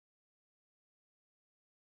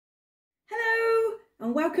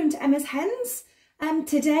and welcome to Emma's Hens.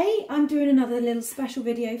 Today I'm doing another little special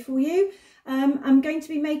video for you. I'm going to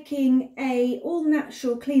be making a all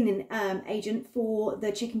natural cleaning agent for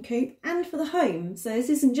the chicken coop and for the home. So this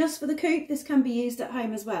isn't just for the coop, this can be used at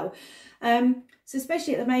home as well. So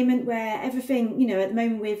especially at the moment where everything, at the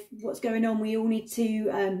moment with what's going on, we all need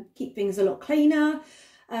to keep things a lot cleaner.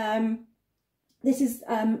 This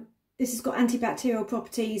has got antibacterial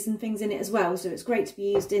properties and things in it as well, so it's great to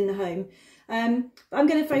be used in the home. But I'm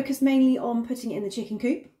going to focus mainly on putting it in the chicken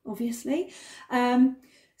coop, obviously.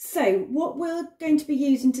 So what we're going to be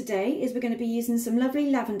using today is we're going to be using some lovely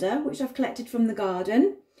lavender, which I've collected from the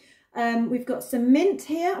garden. We've got some mint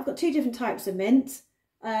here. I've got two different types of mint.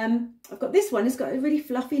 I've got this one, it's got really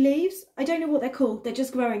fluffy leaves. I don't know what they're called, they're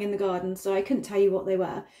just growing in the garden, so I couldn't tell you what they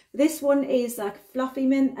were. This one is like fluffy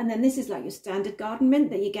mint, and then this is like your standard garden mint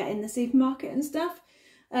that you get in the supermarket and stuff.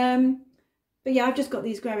 But yeah, I've just got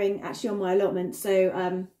these growing actually on my allotment, so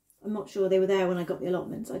I'm not sure they were there when I got the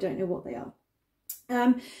allotments. I don't know what they are.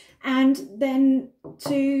 And then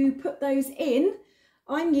to put those in,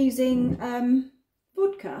 I'm using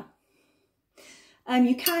vodka.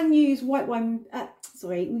 You can use white wine,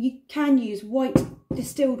 you can use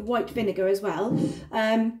distilled white vinegar as well,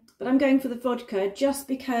 but I'm going for the vodka just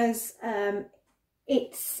because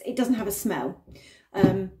it doesn't have a smell,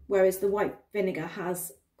 whereas the white vinegar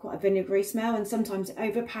has quite a vinegary smell, and sometimes it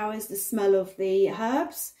overpowers the smell of the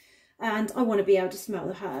herbs, and I want to be able to smell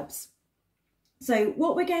the herbs. So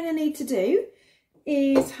what we're going to need to do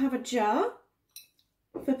is have a jar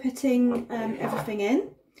for putting everything in.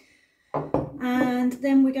 And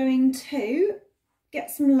then we're going to get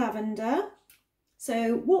some lavender.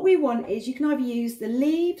 So what we want is you can either use the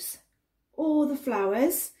leaves or the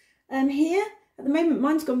flowers. Here at the moment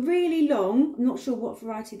mine's gone really long. I'm not sure what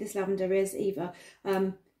variety this lavender is either,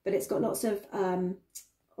 but it's got lots of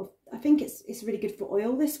I think it's really good for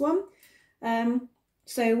oil, this one.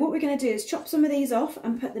 So what we're going to do is chop some of these off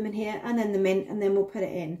and put them in here, and then the mint, and then we'll put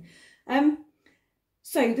it in.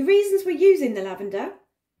 So the reasons we're using the lavender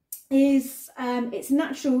is it's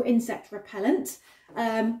natural insect repellent,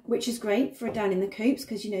 which is great for down in the coops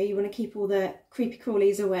because you want to keep all the creepy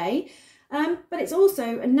crawlies away, but it's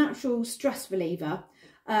also a natural stress reliever,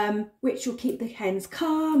 which will keep the hens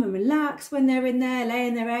calm and relaxed when they're in there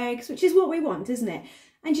laying their eggs, which is what we want, isn't it?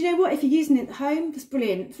 And you know what, if you're using it at home, that's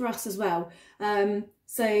brilliant for us as well.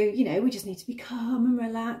 So we just need to be calm and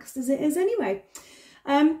relaxed as it is anyway.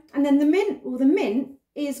 And then the mint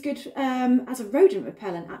is good as a rodent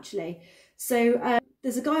repellent, actually. So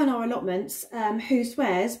there's a guy on our allotments who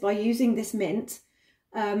swears by using this mint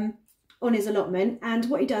on his allotment, and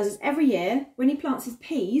what he does is every year when he plants his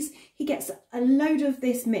peas, he gets a load of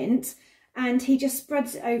this mint and he just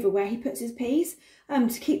spreads it over where he puts his peas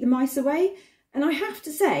to keep the mice away. And I have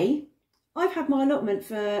to say, I've had my allotment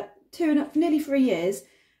for nearly 3 years,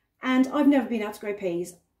 and I've never been able to grow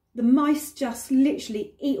peas. The mice just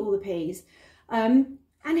literally eat all the peas.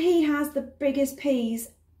 And he has the biggest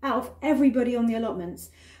peas out of everybody on the allotments.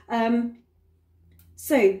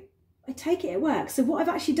 So I take it works. So what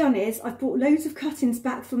I've actually done is I've brought loads of cuttings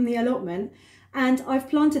back from the allotment, and I've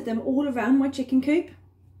planted them all around my chicken coop.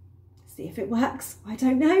 See if it works. I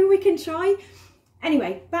don't know, we can try.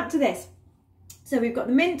 Anyway, back to this. So we've got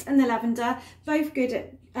the mint and the lavender, both good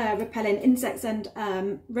at repelling insects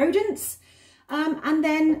and rodents. And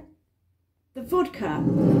then the vodka.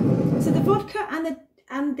 So the vodka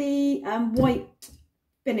and the white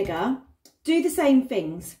vinegar do the same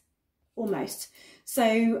things, almost.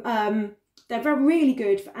 So they're really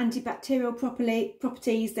good for antibacterial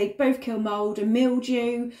properties. They both kill mould and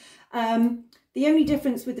mildew. The only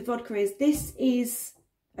difference with the vodka is this is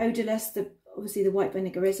odourless, obviously the white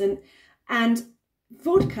vinegar isn't. And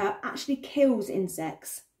vodka actually kills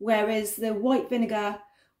insects, whereas the white vinegar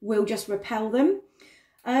will just repel them.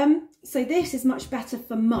 So this is much better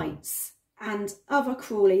for mites and other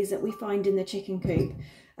crawlies that we find in the chicken coop.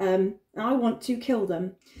 I want to kill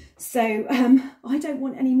them. So I don't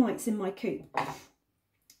want any mites in my coop.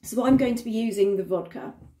 So I'm going to be using the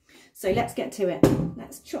vodka. So let's get to it.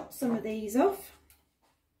 Let's chop some of these off.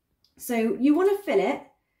 So you want to fill it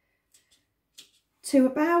to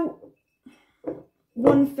about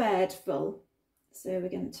 1/3 full. So we're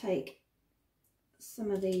going to take some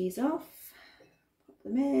of these off, pop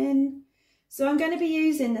them in. So I'm going to be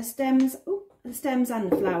using the stems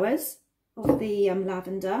and the flowers of the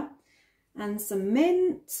lavender, and some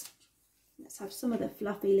mint. Let's have some of the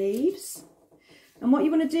fluffy leaves. And what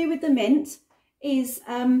you want to do with the mint is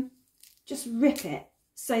just rip it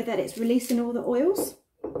so that it's releasing all the oils.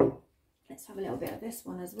 Let's have a little bit of this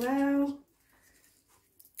one as well.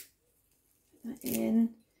 Put that in.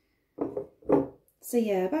 So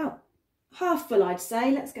yeah, about half full I'd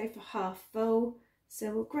say. Let's go for half full. So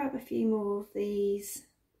we'll grab a few more of these,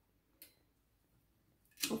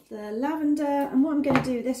 of the lavender, and what I'm going to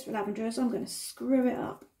do with this lavender is I'm going to screw it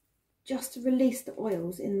up just to release the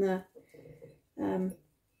oils in the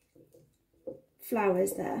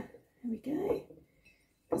flowers there. There we go,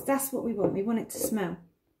 because that's what we want. We want it to smell.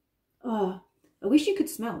 Oh, I wish you could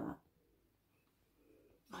smell that.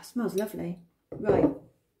 Oh, it smells lovely. Right,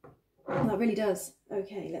 that really does.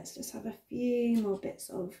 Okay, let's just have a few more bits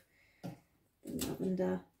of the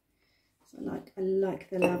lavender. So I like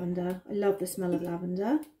the lavender. I love the smell of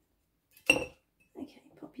lavender. Okay,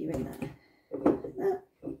 pop you in there. Like that.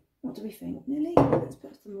 What do we think? Nearly? Let's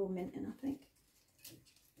put some more mint in, I think.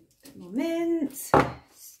 A bit more mint.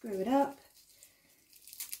 Screw it up.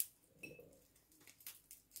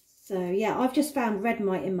 So yeah, I've just found red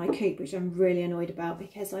mite in my coop, which I'm really annoyed about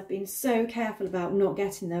because I've been so careful about not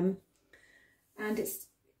getting them. And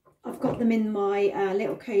I've got them in my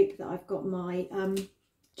little coop that I've got my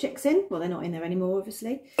chicks in. Well, they're not in there anymore,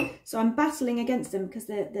 obviously. So I'm battling against them because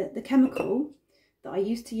the chemical that I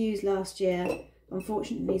used to use last year,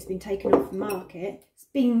 unfortunately, has been taken off the market. It's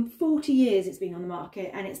been 40 years it's been on the market,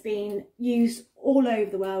 and it's been used all over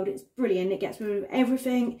the world. It's brilliant. It gets rid of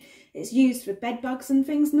everything. It's used for bed bugs and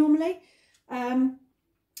things normally. Now,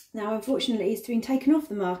 unfortunately, it's been taken off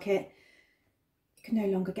the market. You can no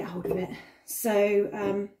longer get hold of it.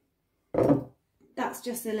 So that's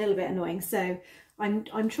just a little bit annoying. So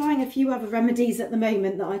I'm trying a few other remedies at the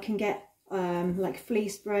moment that I can get, like flea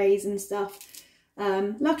sprays and stuff.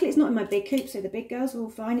 Luckily it's not in my big coop, so the big girls are all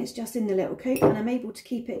fine. It's just in the little coop, and I'm able to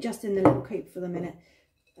keep it just in the little coop for the minute.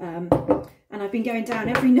 And I've been going down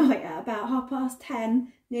every night at about 10:30,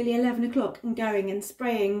 nearly 11 o'clock, and going and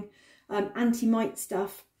spraying anti-mite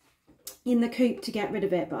stuff in the coop to get rid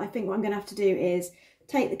of it. But I think what I'm going to have to do is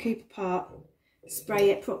take the coop apart, spray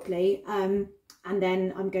it properly, and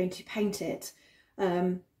then I'm going to paint it,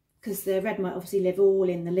 because the red mite obviously live all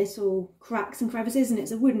in the little cracks and crevices, and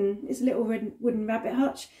it's a little wooden rabbit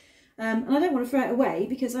hutch, and I don't want to throw it away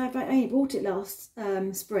because I only bought it last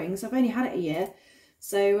spring, so I've only had it a year.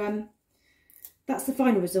 So that's the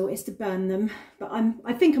final result, is to burn them. But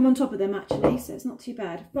I think I'm on top of them actually, so it's not too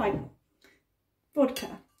bad. Right,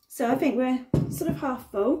 vodka. So I think we're sort of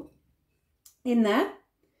half full in there.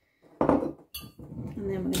 And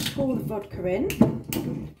then we're going to pour the vodka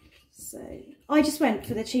in. So I just went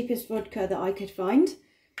for the cheapest vodka that I could find.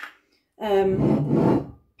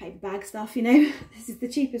 Paper bag stuff, you know. This is the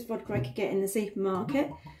cheapest vodka I could get in the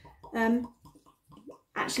supermarket.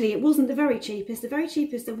 Actually, it wasn't the very cheapest. The very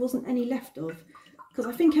cheapest there wasn't any left of, because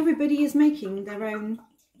I think everybody is making their own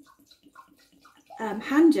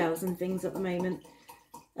hand gels and things at the moment.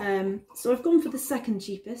 So I've gone for the second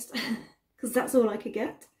cheapest because that's all I could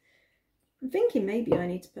get. I'm thinking maybe I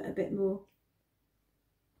need to put a bit more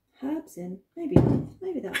herbs in. Maybe not.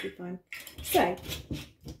 Maybe that'll be fine. So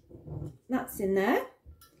that's in there.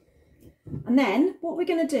 And then what we're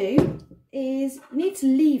going to do is you need to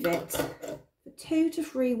leave it for 2 to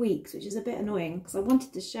 3 weeks, which is a bit annoying because I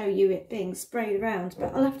wanted to show you it being sprayed around,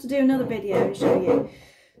 but I'll have to do another video and show you.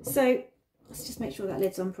 So let's just make sure that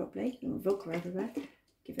lid's on properly. Vodka everywhere.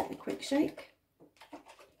 Give it a quick shake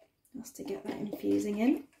just to get that infusing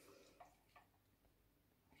in.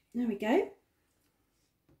 There we go.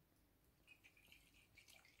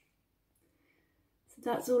 So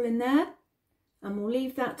that's all in there, and we'll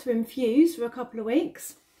leave that to infuse for a couple of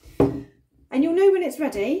weeks. And you'll know when it's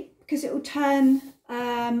ready because it will turn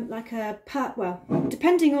like a, well,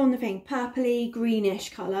 depending on the thing, purpley greenish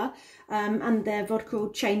colour, and the vodka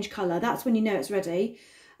will change colour. That's when you know it's ready.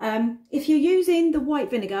 If you're using the white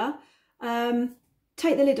vinegar,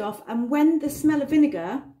 take the lid off, and when the smell of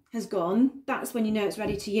vinegar has gone, that's when you know it's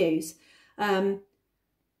ready to use.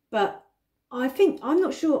 But I think, I'm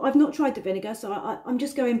not sure, I've not tried the vinegar, so I'm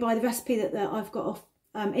just going by the recipe that I've got off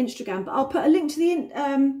Instagram. But I'll put a link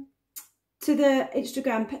to the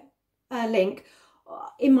Instagram link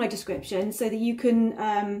in my description so that you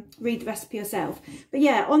can read the recipe yourself. But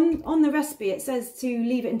yeah, on the recipe it says to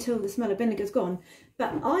leave it until the smell of vinegar's gone.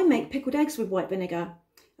 But I make pickled eggs with white vinegar,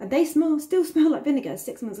 and they still smell like vinegar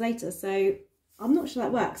 6 months later. So I'm not sure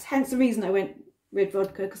that works. Hence the reason I went with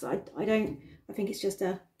vodka, because I think it's just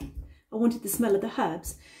I wanted the smell of the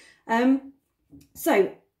herbs.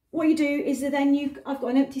 So what you do is then I've got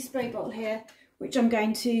an empty spray bottle here, which I'm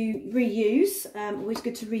going to reuse. Always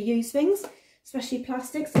good to reuse things, especially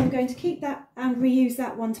plastic. So I'm going to keep that and reuse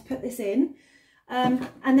that one to put this in. And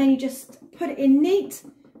then you just put it in neat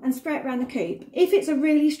and spray it around the coop. If it's a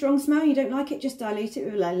really strong smell, you don't like it, just dilute it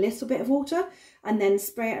with a little bit of water and then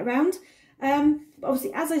spray it around. But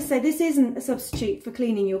obviously, as I said, this isn't a substitute for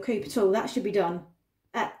cleaning your coop at all. That should be done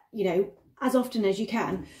at, you know, as often as you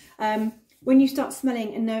can. When you start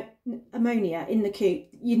smelling ammonia in the coop,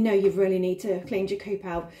 you know you really need to clean your coop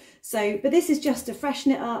out. So, but this is just to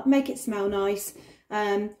freshen it up, make it smell nice.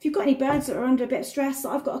 If you've got any birds that are under a bit of stress,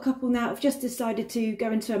 I've got a couple now have just decided to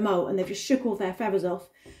go into a molt and they've just shook all their feathers off.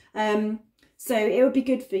 So it would be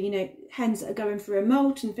good for, you know, hens that are going through a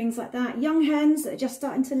molt and things like that. Young hens that are just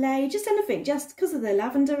starting to lay, just anything, just because of the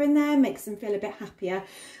lavender in there makes them feel a bit happier.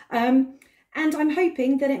 And I'm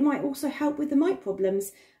hoping that it might also help with the mite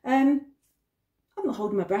problems. I'm not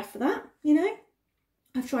holding my breath for that, you know.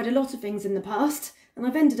 I've tried a lot of things in the past and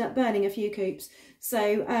I've ended up burning a few coops.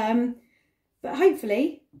 So, but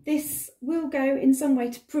hopefully this will go in some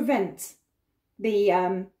way to prevent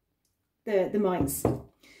the mites.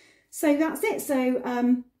 So that's it.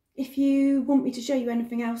 So if you want me to show you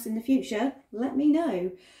anything else in the future, let me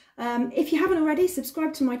know. If you haven't already,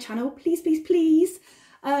 subscribe to my channel, please, please, please.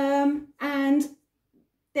 And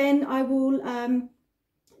then I will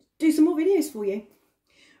do some more videos for you.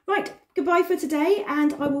 Right, goodbye for today,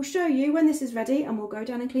 and I will show you when this is ready and we'll go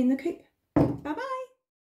down and clean the coop.